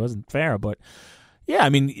right there. It wasn't fair, but yeah, I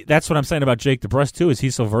mean that's what I'm saying about Jake DeBrusk too. Is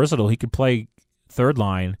he's so versatile? He could play third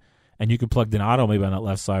line, and you could plug Donato maybe on that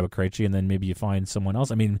left side with Krejci, and then maybe you find someone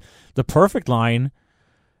else. I mean, the perfect line.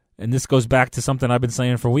 and this goes back to something I've been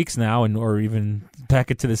saying for weeks now, or even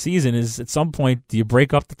back into the season, is at some point, do you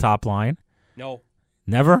break up the top line? No.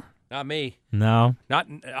 Never? Not me. No.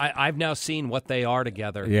 I've now seen what they are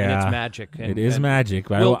together, Yeah. and it's magic. And, it is magic.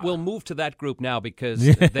 We'll move to that group now because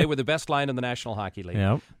they were the best line in the National Hockey League.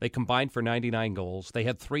 Yep. They combined for 99 goals. They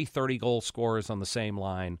had 3 30-goal scorers on the same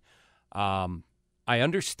line. I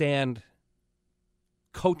understand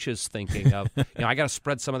coaches thinking of, I got to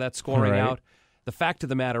spread some of that scoring out. The fact of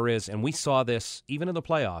the matter is, and we saw this even in the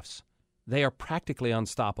playoffs, they are practically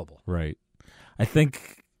unstoppable. Right. I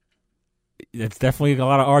think it's definitely a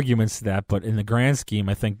lot of arguments to that, but in the grand scheme,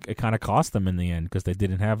 I think it kind of cost them in the end because they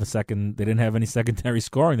didn't have any secondary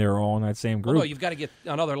scoring. They were all in that same group. Well, no, you've got to get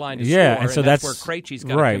another line to score, and so that's where Krejci's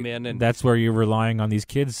got to come in. And that's where you're relying on these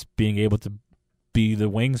kids being able to be the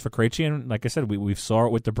wings for Krejci. And like I said, we saw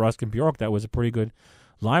it with DeBrusk and Bjork. That was a pretty good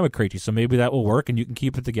line with Krejci, so maybe that will work and you can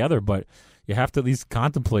keep it together. But you have to at least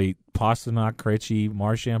contemplate Pastrnak, Krejci,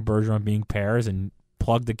 Marchand, Bergeron being pairs and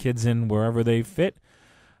plug the kids in wherever they fit,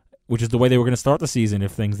 which is the way they were going to start the season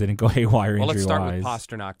if things didn't go haywire injury-wise. Well, let's start with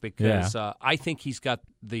Pastrnak because I think he's got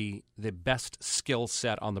the best skill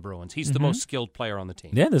set on the Bruins. He's the most skilled player on the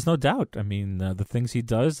team. Yeah, there's no doubt. I mean, the things he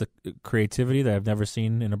does, the creativity that I've never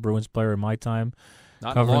seen in a Bruins player in my time.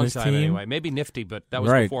 Not a long time anyway. Maybe Nifty, but that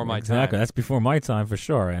was before my time. Exactly, that's before my time for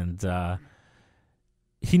sure. And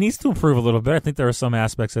he needs to improve a little bit. I think there are some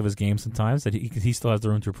aspects of his game sometimes that he still has the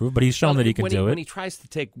room to improve, but he's shown that he can do it. When he tries to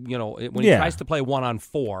take, he tries to play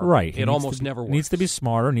 1-on-4, right? It almost never works. Needs to be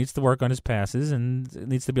smarter, needs to work on his passes, and it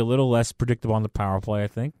needs to be a little less predictable on the power play. I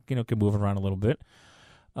think can move around a little bit.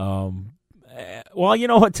 Well, you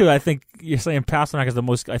know what? Too, I think you're saying Pastrnak is the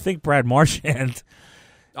most. I think Brad Marchand.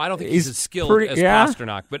 I don't think he's as skilled as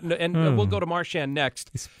Pastrnak, but we'll go to Marchand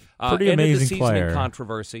next. He's pretty amazing player. In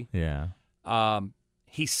controversy. Yeah.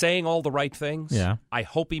 He's saying all the right things. Yeah. I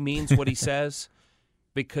hope he means what he says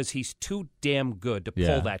because he's too damn good to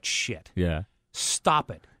pull that shit. Yeah.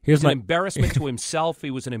 Stop it. He's an embarrassment to himself.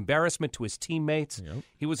 He was an embarrassment to his teammates. Yep.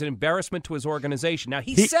 He was an embarrassment to his organization. Now,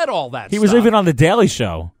 he said all that stuff. He was even on The Daily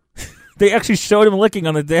Show. They actually showed him licking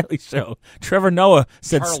on The Daily Show. Trevor Noah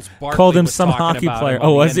called him some hockey player.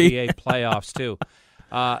 Oh, was he? NBA playoffs, too.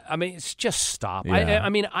 It's just stop. Yeah.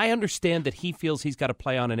 I understand that he feels he's got to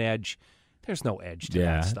play on an edge. There's no edge to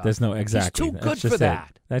that stuff. There's no exactly. He's too good for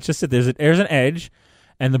that. That's just it. There's an edge,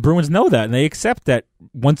 and the Bruins know that, and they accept that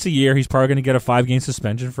once a year he's probably going to get a 5-game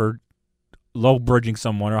suspension for low bridging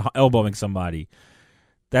someone or elbowing somebody.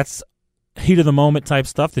 That's heat of the moment type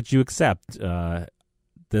stuff that you accept. The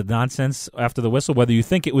nonsense after the whistle, whether you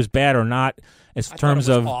think it was bad or not, in terms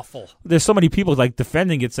of awful. There's so many people like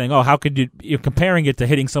defending it, saying, "Oh, how could you're comparing it to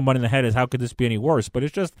hitting someone in the head? As how could this be any worse?" But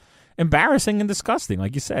it's just embarrassing and disgusting,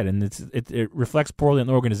 like you said, and it reflects poorly on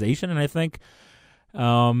the organization. And I think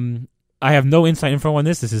I have no inside info on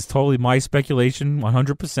this. This is totally my speculation,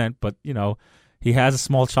 100%. But he has a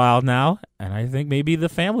small child now, and I think maybe the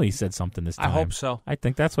family said something this time. I hope so. I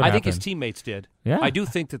think that's what happened. I think his teammates did. Yeah. I do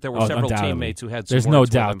think that there were several teammates who had some There's words no with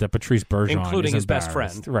doubt him, that Patrice Bergeron including is his best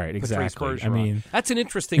friend. Right, exactly. Patrice Bergeron. That's an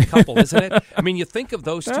interesting couple, isn't it? You think of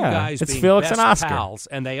those two guys being Felix best and Oscar. pals,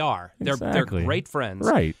 and they are. They're great friends.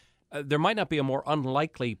 Right. There might not be a more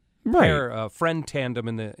unlikely pair, friend tandem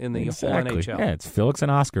in the whole NHL. Yeah, it's Felix and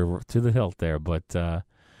Oscar to the hilt there, but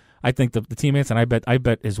I think the teammates, and I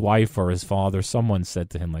bet his wife or his father, someone said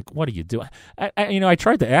to him, like, "What are you doing?" I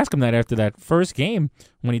tried to ask him that after that first game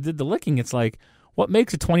when he did the licking. It's like, what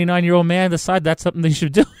makes a 29-year-old man decide that's something they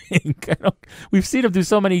should be doing? We've seen him do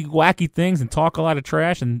so many wacky things and talk a lot of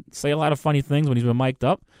trash and say a lot of funny things when he's been mic'd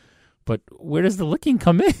up. But where does the licking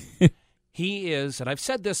come in? He is, and I've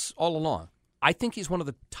said this all along, I think he's one of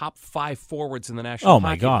the top 5 forwards in the National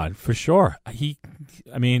Hockey League. Oh, my God, for sure. He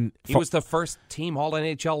was the first team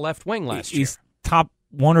All-NHL left wing last year. He's top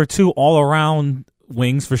 1 or 2 all-around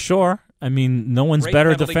wings for sure. No one's great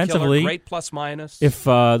better penalty defensively. Killer, great plus-minus. If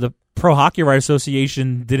the Pro Hockey Writers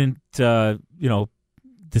Association didn't,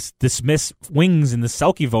 dismiss wings in the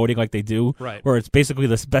Selke voting like they do, where it's basically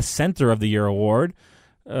the best center of the year award,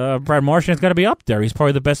 Brad Marchand's got to be up there. He's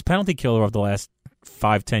probably the best penalty killer of the last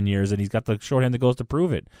 5-10 years, and he's got the shorthanded goals to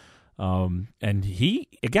prove it. And he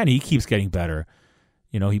keeps getting better.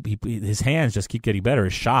 His hands just keep getting better.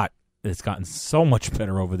 His shot has gotten so much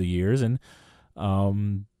better over the years, and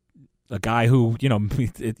a guy who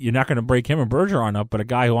you're not going to break him and Bergeron up, but a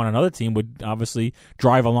guy who on another team would obviously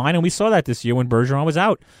drive a line, and we saw that this year when Bergeron was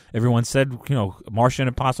out. Everyone said Marchand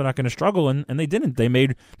and Pastrnak are not going to struggle, and they didn't. They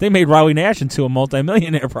made Riley Nash into a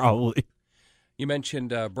multimillionaire probably. You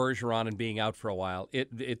mentioned Bergeron and being out for a while.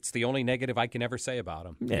 It's the only negative I can ever say about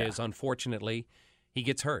him is, unfortunately, he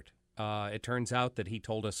gets hurt. It turns out that he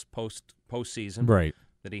told us postseason Right.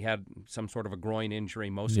 that he had some sort of a groin injury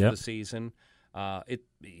most of the season.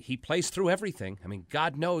 He plays through everything. I mean,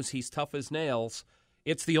 God knows he's tough as nails.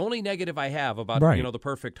 It's the only negative I have about the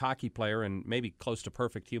perfect hockey player and maybe close to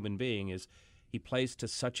perfect human being is he plays to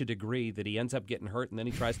such a degree that he ends up getting hurt and then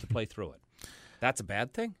he tries to play through it. That's a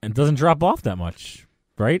bad thing. And doesn't drop off that much,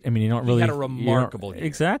 right? I mean, you don't really. He had a remarkable year.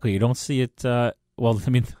 Exactly. You don't see it.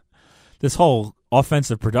 This whole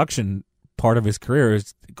offensive production part of his career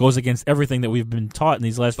goes against everything that we've been taught in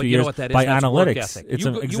these last few years by analytics. Work ethic. It's you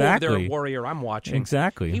over exactly. there, Warrior. I'm watching.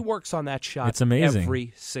 Exactly. He works on that shot. It's amazing.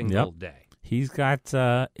 Every single day. He's got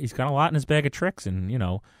a lot in his bag of tricks,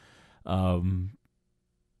 and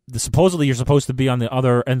supposedly you're supposed to be on the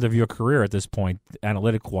other end of your career at this point,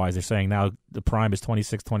 analytic-wise. They're saying now the prime is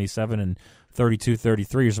 26, 27, and 32,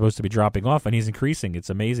 33. You're supposed to be dropping off, and he's increasing. It's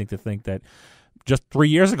amazing to think that just 3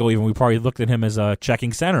 years ago even we probably looked at him as a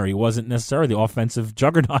checking center. He wasn't necessarily the offensive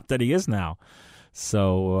juggernaut that he is now.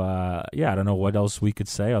 So, I don't know what else we could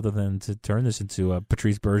say other than to turn this into a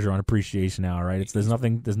Patrice Bergeron appreciation hour, right? There's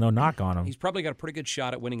no knock on him. He's probably got a pretty good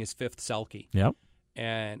shot at winning his 5th Selke. Yep.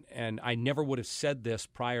 And I never would have said this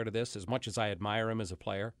prior to this, as much as I admire him as a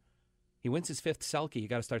player. He wins his 5th Selke, you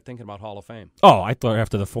got to start thinking about Hall of Fame. Oh, I thought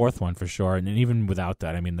after the 4th one for sure. And even without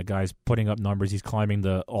that, I mean, the guy's putting up numbers. He's climbing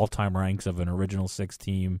the all-time ranks of an original 6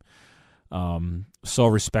 team. So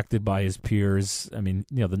respected by his peers. I mean,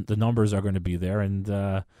 the numbers are going to be there,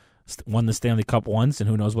 and won the Stanley Cup once, and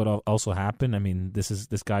who knows what else will happen. I mean, this is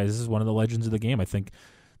one of the legends of the game. I think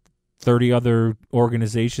 30 other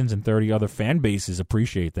organizations and 30 other fan bases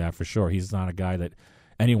appreciate that for sure. He's not a guy that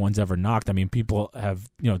anyone's ever knocked. I mean, people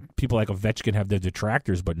like Ovechkin have their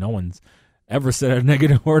detractors, but no one's ever said a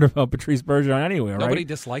negative word about Patrice Bergeron anywhere, right? Nobody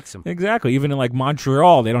dislikes him. Exactly. Even in like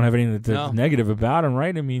Montreal, they don't have anything negative about him,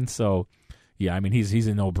 right? I mean, so yeah, I mean, he's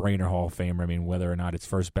a no-brainer Hall of Famer. I mean, whether or not it's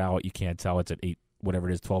first ballot, you can't tell. It's an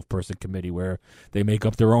 12-person committee where they make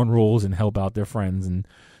up their own rules and help out their friends, and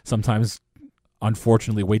sometimes,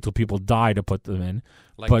 unfortunately, wait till people die to put them in.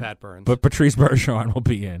 Pat Burns. But Patrice Bergeron will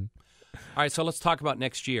be in. All right, so let's talk about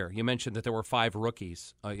next year. You mentioned that there were 5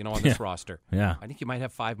 rookies, on this roster. Yeah, I think you might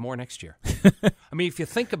have 5 more next year. I mean, if you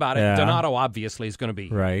think about it, Donato obviously is going to be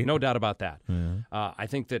right. No doubt about that. Yeah. I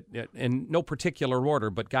think that in no particular order,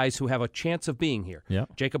 but guys who have a chance of being here. Yeah.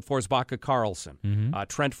 Jacob Forsbacka-Karlsson, Mm-hmm.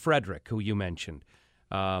 Trent Frederick, who you mentioned.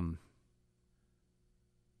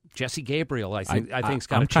 Jesse Gabriel, I think's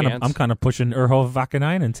got a chance. I'm kind of pushing Urho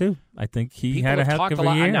Vakanainen too. I think he had a heck of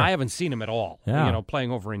a year. I haven't seen him at all. Yeah.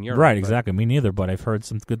 Playing over in Europe. Right, exactly. Me neither. But I've heard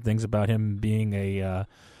some good things about him being a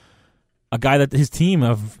guy that his team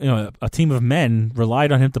of a team of men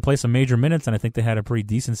relied on him to play some major minutes, and I think they had a pretty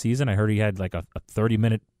decent season. I heard he had like a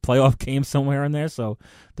 30-minute playoff game somewhere in there, so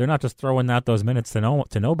they're not just throwing out those minutes to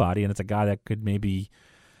nobody. And it's a guy that could maybe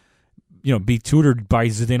be tutored by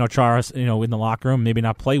Zdeno Chara, in the locker room. Maybe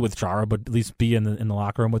not play with Chara, but at least be in the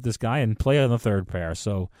locker room with this guy and play on the third pair.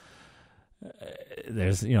 So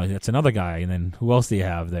there's, that's another guy. And then who else do you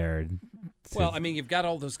have there? Well, I mean, you've got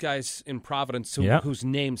all those guys in Providence whose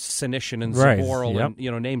names Senyshyn and right. Zaboral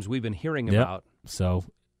and names we've been hearing about. So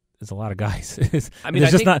there's a lot of guys. I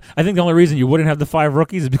think the only reason you wouldn't have the 5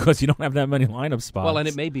 rookies is because you don't have that many lineup spots. Well, and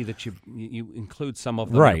it may be that you include some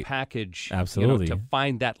of them in a package, absolutely, to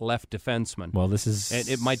find that left defenseman. Well,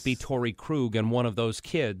 it might be Torrey Krug and one of those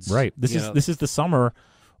kids. Right. This is the summer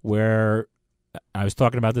where I was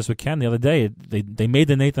talking about this with Ken the other day. They made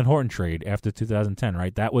the Nathan Horton trade after 2010.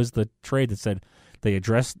 Right. That was the trade that said they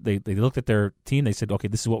looked at their team. They said, okay,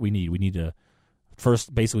 this is what we need. We need a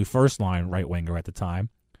first line right winger at the time.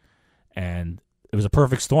 And it was a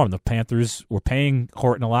perfect storm. The Panthers were paying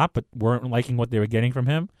Horton a lot, but weren't liking what they were getting from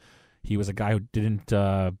him. He was a guy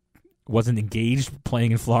who wasn't engaged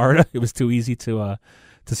playing in Florida. It was too easy to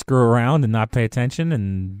screw around and not pay attention,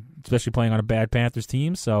 and especially playing on a bad Panthers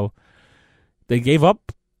team. So they gave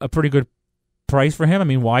up a pretty good price for him. I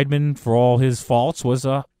mean, Weidman, for all his faults, was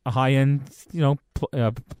a high-end,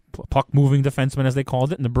 puck-moving defenseman, as they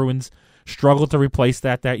called it, and the Bruins struggled to replace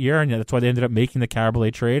that year, and that's why they ended up making the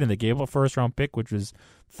Carabellet trade, and they gave up a first-round pick, which was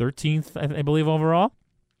 13th, I believe, overall.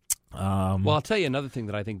 Well, I'll tell you another thing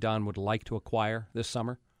that I think Don would like to acquire this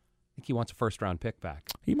summer. I think he wants a first-round pick back.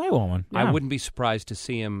 He might want one. Yeah. I wouldn't be surprised to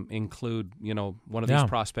see him include, one of these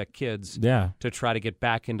prospect kids to try to get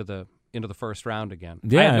back into the first round again.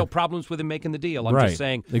 Yeah. I have no problems with him making the deal. I'm just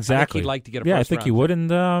saying, exactly. I think he'd like to get a first round. I think he would,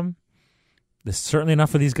 and there's certainly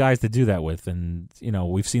enough of these guys to do that with. And,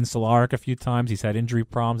 we've seen Solaric a few times. He's had injury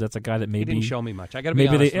problems. That's a guy that maybe... He didn't show me much. I got to be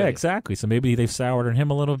honest with you. Exactly. So maybe they've soured on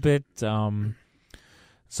him a little bit. Zaboral,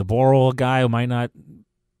 a guy who might not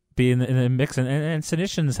be in the mix. And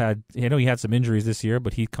Senyshyn's had, he had some injuries this year,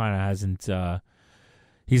 but he kind of hasn't.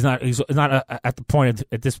 He's not at the point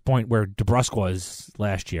at this point where DeBrusk was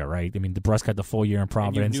last year, right? I mean, DeBrusk had the full year in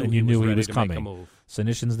Providence, and you knew he was coming.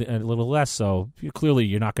 Senyshyn's a little less, so clearly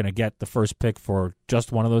you're not going to get the first pick for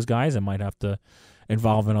just one of those guys. It might have to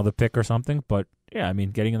involve another pick or something. But yeah, I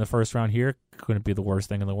mean, getting in the first round here couldn't be the worst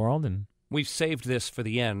thing in the world. And we've saved this for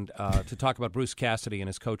the end to talk about Bruce Cassidy and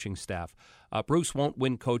his coaching staff. Bruce won't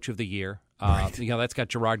win Coach of the Year. Right. That's got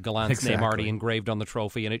Gerard Gallant's name already engraved on the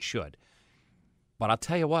trophy, and it should. But I'll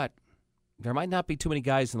tell you what, there might not be too many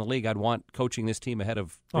guys in the league I'd want coaching this team ahead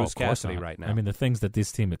of Bruce Cassidy right now. I mean, the things that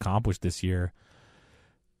this team accomplished this year,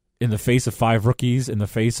 in the face of 5 rookies, in the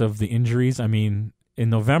face of the injuries, I mean,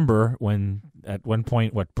 in November, when at one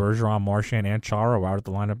point, Bergeron, Marchand, and Chara were out at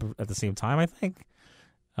the lineup at the same time, I think,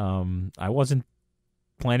 I wasn't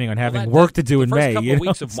planning on having work to do in May. The first couple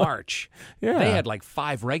weeks of March, they had like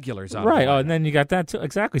 5 regulars on. Right, and then you got that too.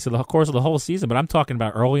 Exactly. So the course of the whole season. But I'm talking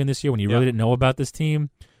about early in this year when you really didn't know about this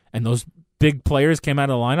team, and those big players came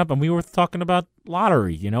out of the lineup, and we were talking about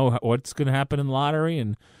lottery. What's going to happen in the lottery,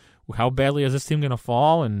 and how badly is this team going to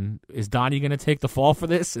fall, and is Donnie going to take the fall for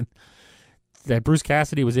this? And that Bruce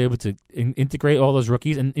Cassidy was able to integrate all those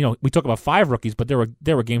rookies, and we talk about 5 rookies, but there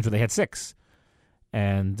were games where they had 6.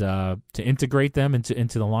 And to integrate them into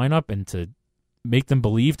the lineup and to make them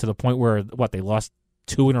believe to the point where, they lost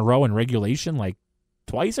 2 in a row in regulation, like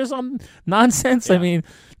twice or something? Nonsense. Yeah. I mean,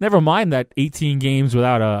 never mind that 18 games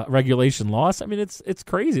without a regulation loss. I mean, it's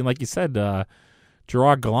crazy. And like you said,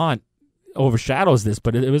 Gerard Gallant overshadows this,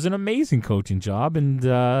 but it was an amazing coaching job.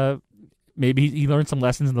 And maybe he learned some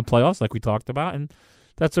lessons in the playoffs like we talked about. And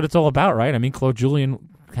that's what it's all about, right? I mean, Claude Julien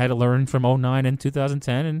had to learn from 2009 and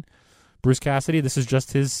 2010, and Bruce Cassidy, this is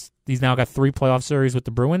just he's now got 3 playoff series with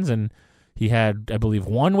the Bruins, and he had, I believe,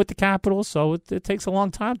 1 with the Capitals, so it takes a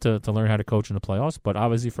long time to learn how to coach in the playoffs, but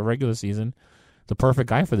obviously for regular season, the perfect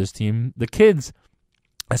guy for this team. The kids,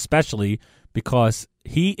 especially, because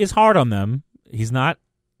he is hard on them. He's not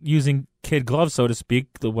using kid gloves, so to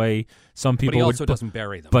speak, the way some people would. But he also doesn't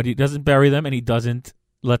bury them. But he doesn't bury them, and he doesn't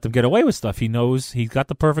let them get away with stuff. He knows he's got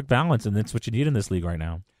the perfect balance, and that's what you need in this league right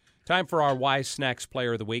now. Time for our Wise Snacks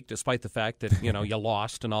Player of the Week, despite the fact that, you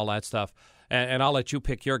lost and all that stuff. And I'll let you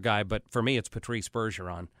pick your guy, but for me, it's Patrice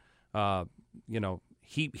Bergeron.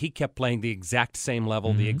 He kept playing the exact same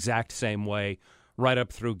level, the exact same way, right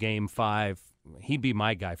up through Game 5. He'd be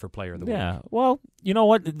my guy for Player of the Week. Yeah, well, you know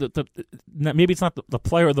what? Maybe it's not the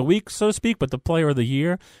Player of the Week, so to speak, but the Player of the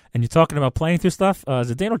Year. And you're talking about playing through stuff.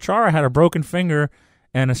 Zdeno Chara had a broken finger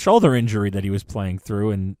and a shoulder injury that he was playing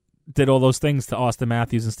through, and did all those things to Austin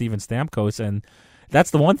Matthews and Steven Stamkos, and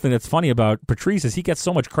that's the one thing that's funny about Patrice is he gets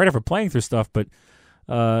so much credit for playing through stuff, but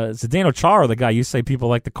Zdeno Chara, the guy you say people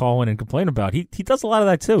like to call in and complain about, he does a lot of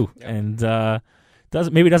that too, and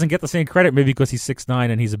doesn't get the same credit maybe because he's 6'9"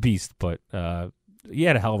 and he's a beast, but he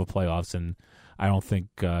had a hell of a playoffs, and I don't think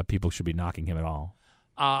people should be knocking him at all.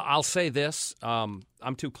 I'll say this, I'm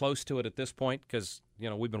too close to it at this point because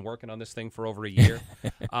we've been working on this thing for over a year.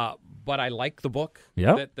 But I like the book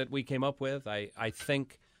that we came up with. I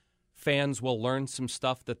think fans will learn some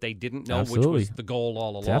stuff that they didn't know, which was the goal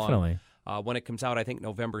all along. Definitely. When it comes out, I think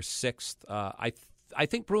November 6th, I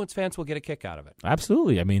think Bruins fans will get a kick out of it.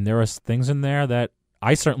 Absolutely. I mean, there are things in there that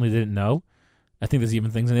I certainly didn't know. I think there's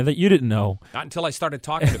even things in there that you didn't know. Not until I started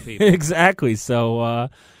talking to people. Exactly. So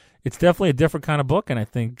it's definitely a different kind of book, and I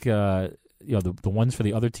think the ones for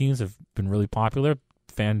the other teams have been really popular.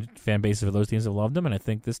 Fan bases of those teams have loved them, and I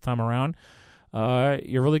think this time around, fans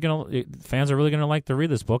are really gonna like to read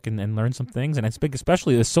this book and learn some things. And it's big,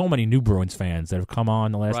 especially there's so many new Bruins fans that have come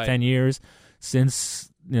on the last 10 years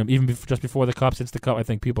since even just before the Cup, since the Cup. I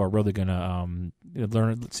think people are really gonna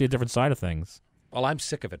see a different side of things. Well, I'm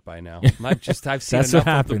sick of it by now. I've seen enough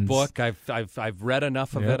of the book. I've read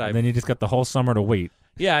enough of it. And then you just got the whole summer to wait.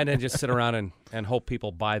 Yeah, and then just sit around and hope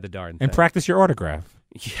people buy the darn thing. And practice your autograph.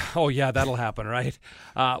 Yeah, oh, yeah, that'll happen, right?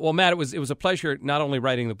 Well, Matt, it was a pleasure not only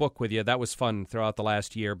writing the book with you. That was fun throughout the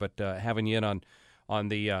last year, but having you in on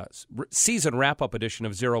the season wrap-up edition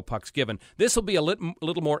of Zero Pucks Given. This will be a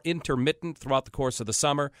little more intermittent throughout the course of the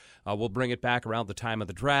summer. We'll bring it back around the time of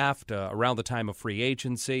the draft, around the time of free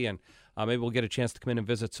agency, and maybe we'll get a chance to come in and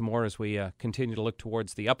visit some more as we continue to look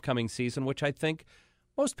towards the upcoming season, which I think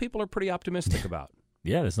most people are pretty optimistic about.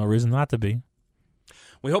 Yeah, there's no reason not to be.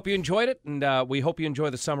 We hope you enjoyed it, and we hope you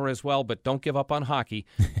enjoy the summer as well, but don't give up on hockey.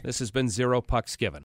 This has been Zero Pucks Given.